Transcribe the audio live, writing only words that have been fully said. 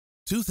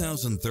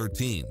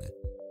2013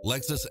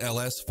 Lexus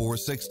LS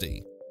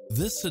 460.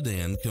 This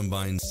sedan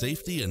combines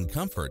safety and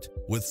comfort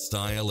with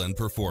style and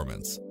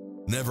performance.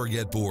 Never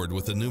get bored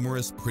with the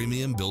numerous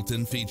premium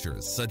built-in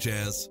features such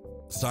as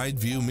side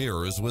view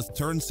mirrors with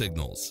turn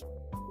signals,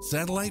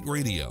 satellite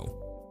radio,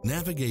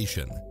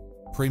 navigation,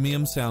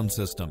 premium sound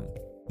system,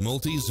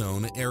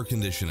 multi-zone air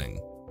conditioning,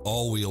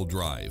 all-wheel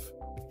drive,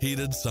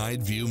 heated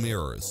side view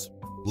mirrors,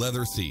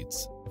 leather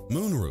seats,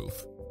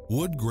 moonroof,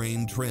 wood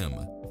grain trim,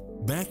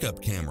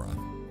 backup camera,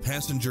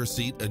 passenger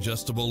seat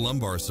adjustable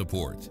lumbar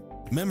support,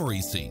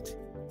 memory seat,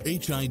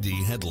 HID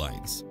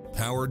headlights,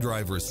 power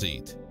driver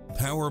seat,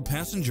 power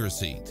passenger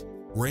seat,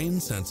 rain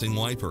sensing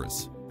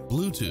wipers,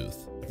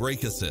 Bluetooth,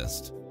 brake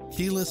assist,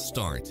 keyless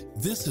start.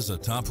 This is a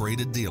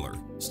top-rated dealer.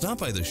 Stop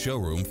by the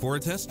showroom for a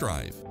test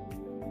drive.